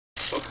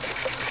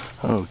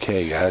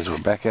Okay guys, we're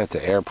back at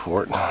the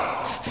airport.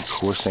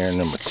 Corsair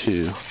number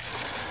 2.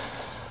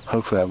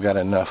 Hopefully I've got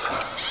enough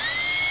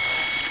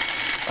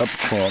up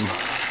trim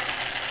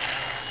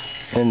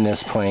in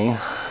this plane.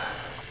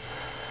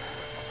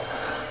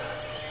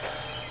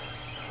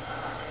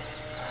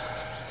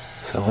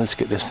 So let's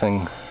get this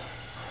thing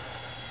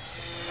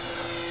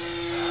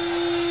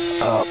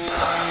up.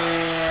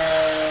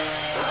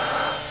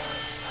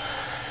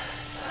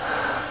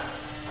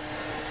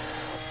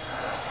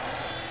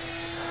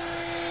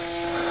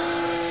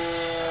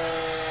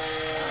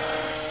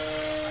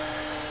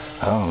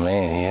 Oh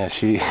man, yeah,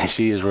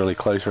 she is really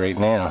close right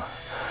now.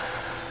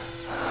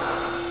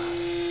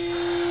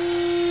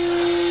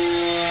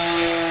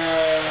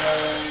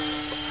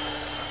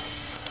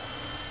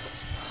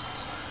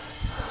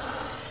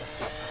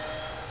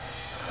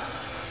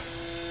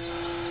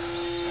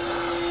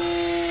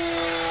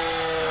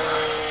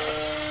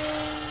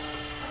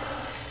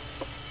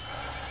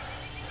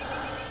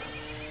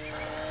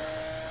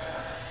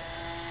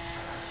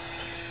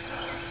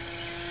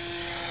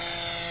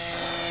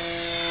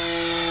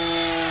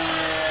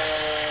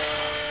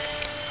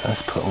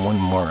 Let's put one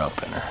more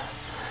up in her.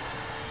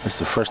 This is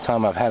the first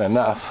time I've had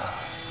enough.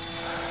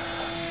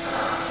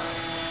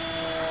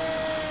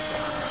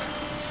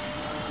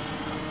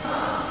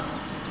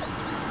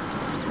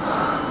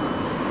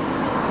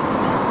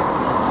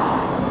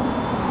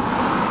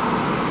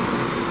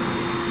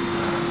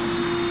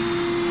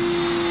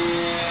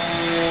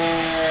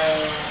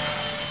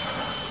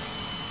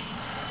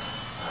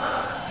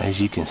 As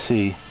you can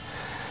see,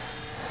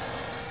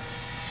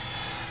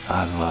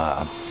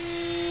 I've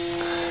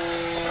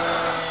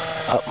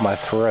up my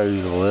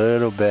throws a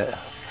little bit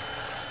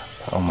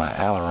on my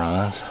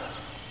ailerons.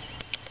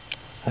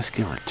 Let's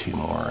give her 2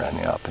 more around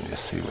the up and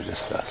just see what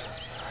this does.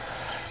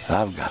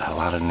 I've got a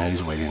lot of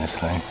nose weight in this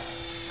thing.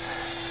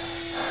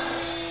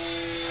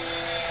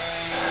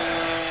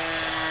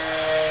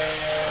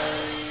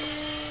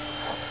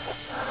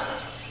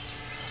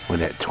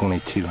 With that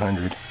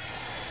 2200,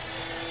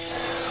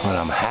 but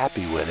I'm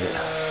happy with it.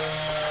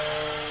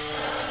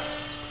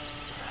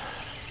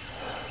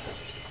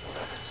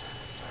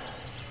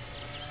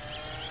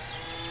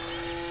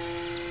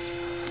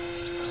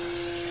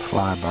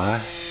 Fly by.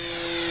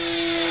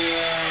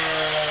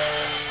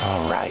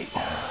 All right,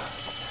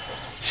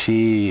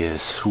 she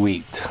is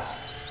sweet.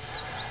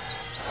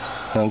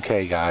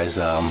 Okay guys,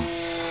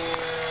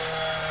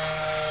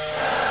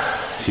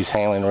 she's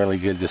handling really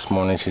good this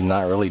morning. She's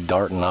not really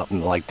darting up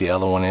like the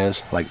other one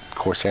is, like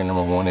Corsair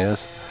number 1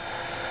 is.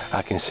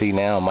 I can see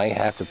now I might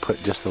have to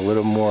put just a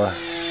little more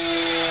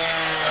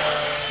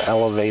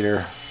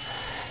elevator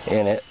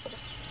in it.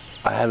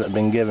 I haven't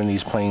been giving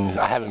these planes,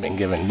 I haven't been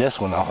giving this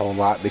one a whole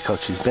lot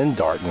because she's been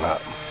darting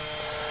up.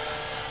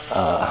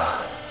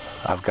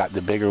 I've got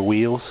the bigger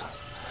wheels.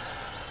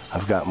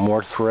 I've got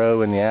more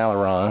throw in the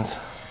ailerons.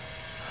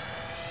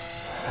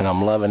 And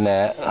I'm loving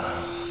that.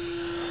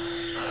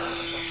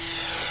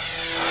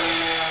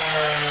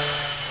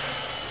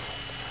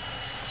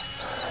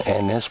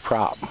 And this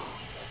prop.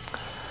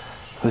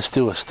 Let's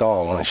do a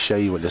stall. I want to show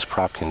you what this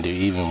prop can do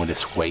even with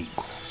its weight.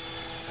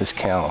 Let's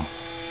count them.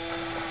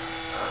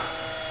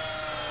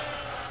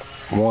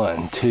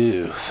 1,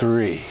 2,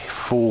 3,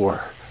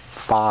 4,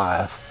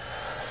 5.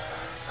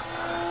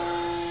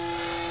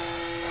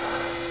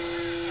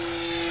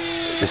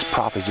 This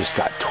prop has just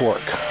got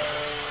torque.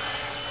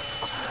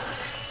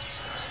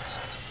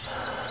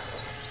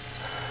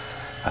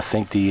 I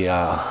think the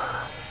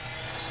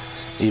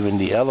even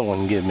the other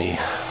one give me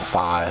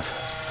 5.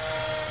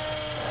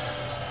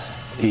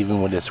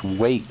 Even with its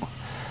weight,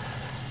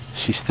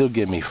 she still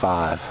give me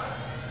 5.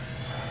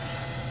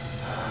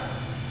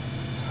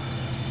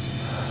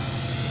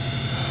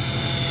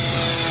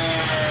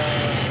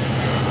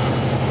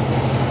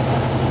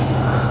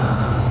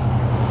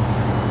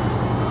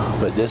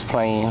 But this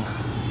plane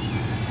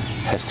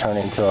has turned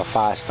into a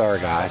 5-star,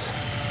 guys.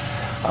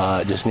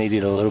 It just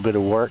needed a little bit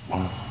of work.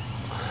 I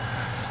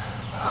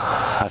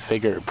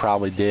figured it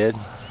probably did.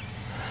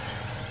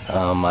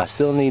 I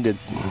still need to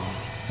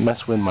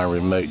mess with my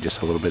remote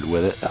just a little bit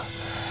with it.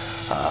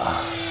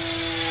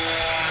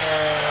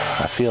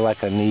 I feel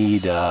like I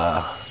need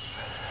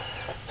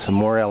some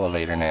more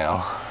elevator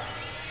now,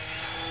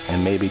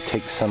 and maybe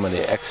take some of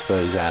the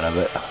expos out of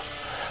it.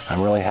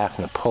 I'm really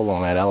having to pull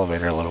on that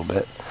elevator a little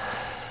bit,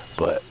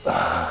 but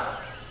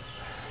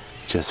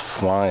just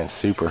flying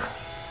super.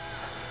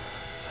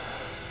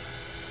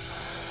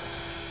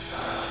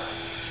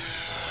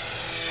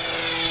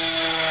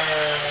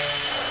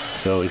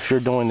 So if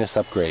you're doing this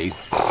upgrade,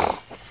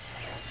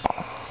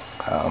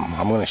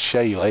 I'm going to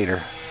show you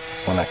later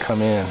when I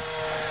come in.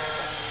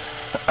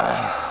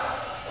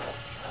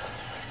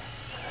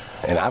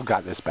 And I've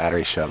got this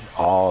battery shoved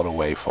all the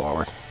way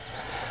forward.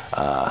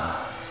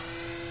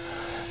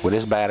 With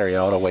this battery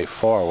all the way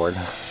forward,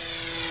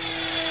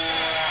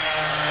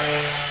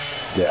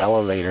 the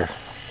elevator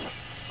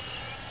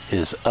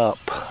is up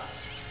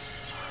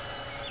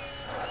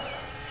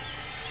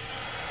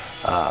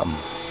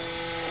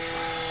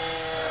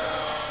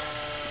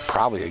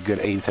probably a good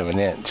 1/8 of an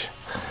inch.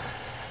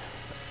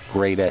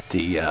 right at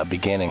the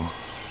beginning.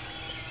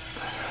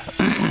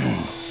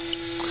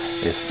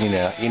 It's, you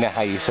know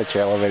how you set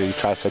your elevator, you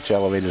try to set your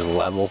elevator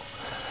level.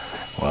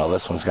 Well,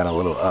 this one's got a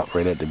little up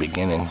right at the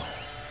beginning.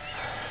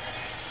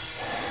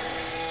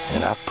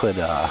 And I put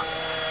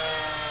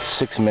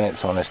 6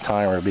 minutes on this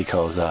timer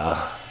because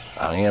I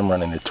am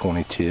running at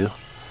 22.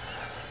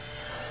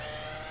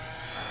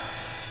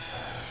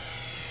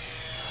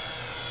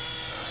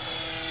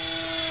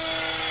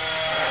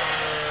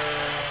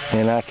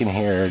 And I can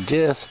hear her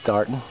just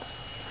starting.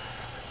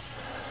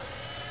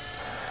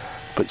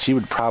 But she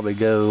would probably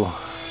go,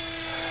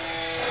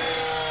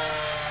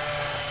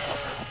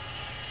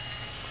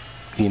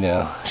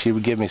 she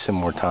would give me some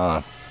more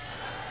time.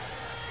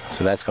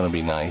 So that's going to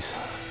be nice.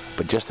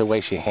 But just the way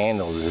she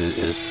handles it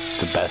is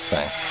the best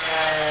thing.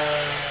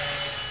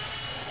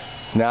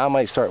 Now I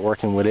might start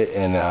working with it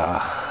and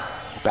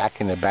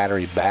backing the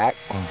battery back.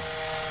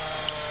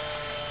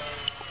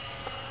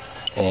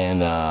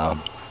 And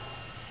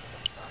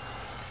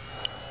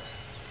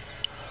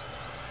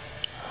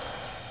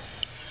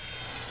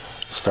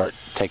start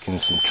taking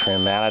some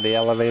trim out of the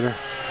elevator.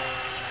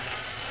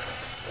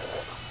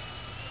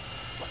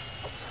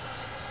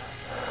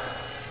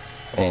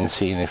 And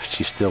seeing if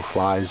she still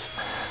flies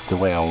the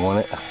way I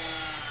want it.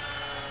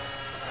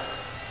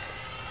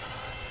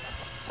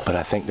 But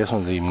I think this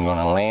one's even going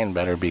to land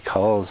better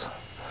because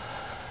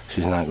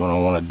she's not going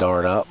to want to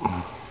dart up.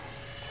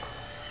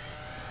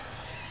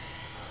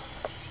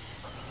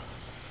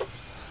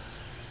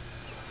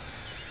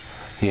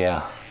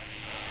 Yeah.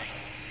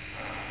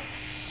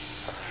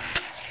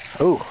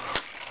 Oh,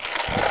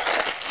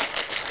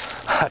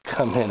 I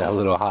come in a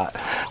little hot,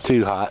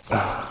 too hot.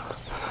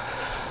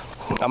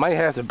 I might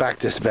have to back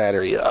this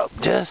battery up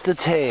just a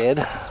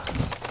tad.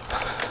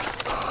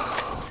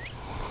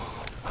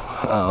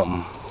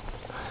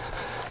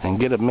 And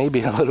get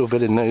maybe a little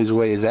bit of nose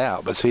ways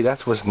out. But see,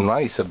 that's what's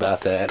nice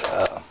about that.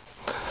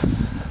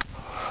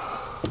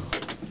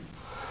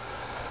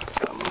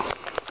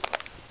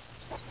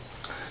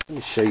 Let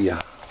me show you.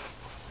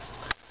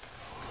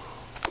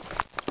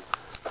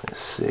 Let's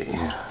see.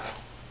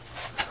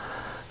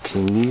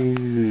 Can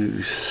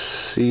you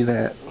see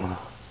that?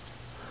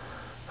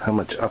 How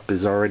much up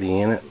is already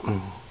in it?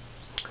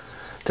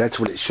 That's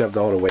what it shoved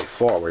all the way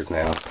forward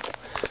now.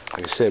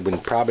 Like I said, we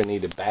probably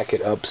need to back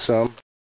it up some.